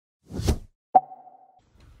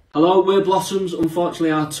Hello, we're Blossoms.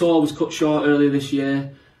 Unfortunately, our tour was cut short earlier this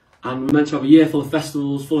year, and we meant to have a year full of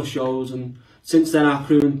festivals, full of shows, and since then our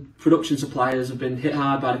crew and production suppliers have been hit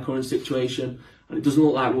hard by the current situation, and it doesn't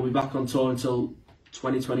look like we'll be back on tour until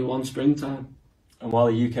 2021 springtime. And while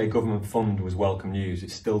the UK government fund was welcome news,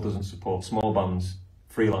 it still doesn't support small bands,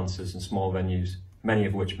 freelancers and small venues, many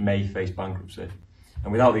of which may face bankruptcy.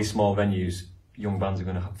 And without these small venues, young bands are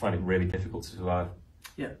going to find it really difficult to survive.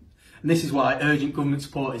 Yeah, and this is why urgent government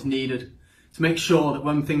support is needed to make sure that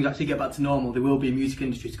when things actually get back to normal, there will be a music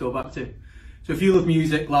industry to go back to. So if you love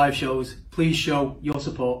music, live shows, please show your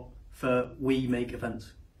support for We Make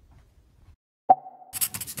Events.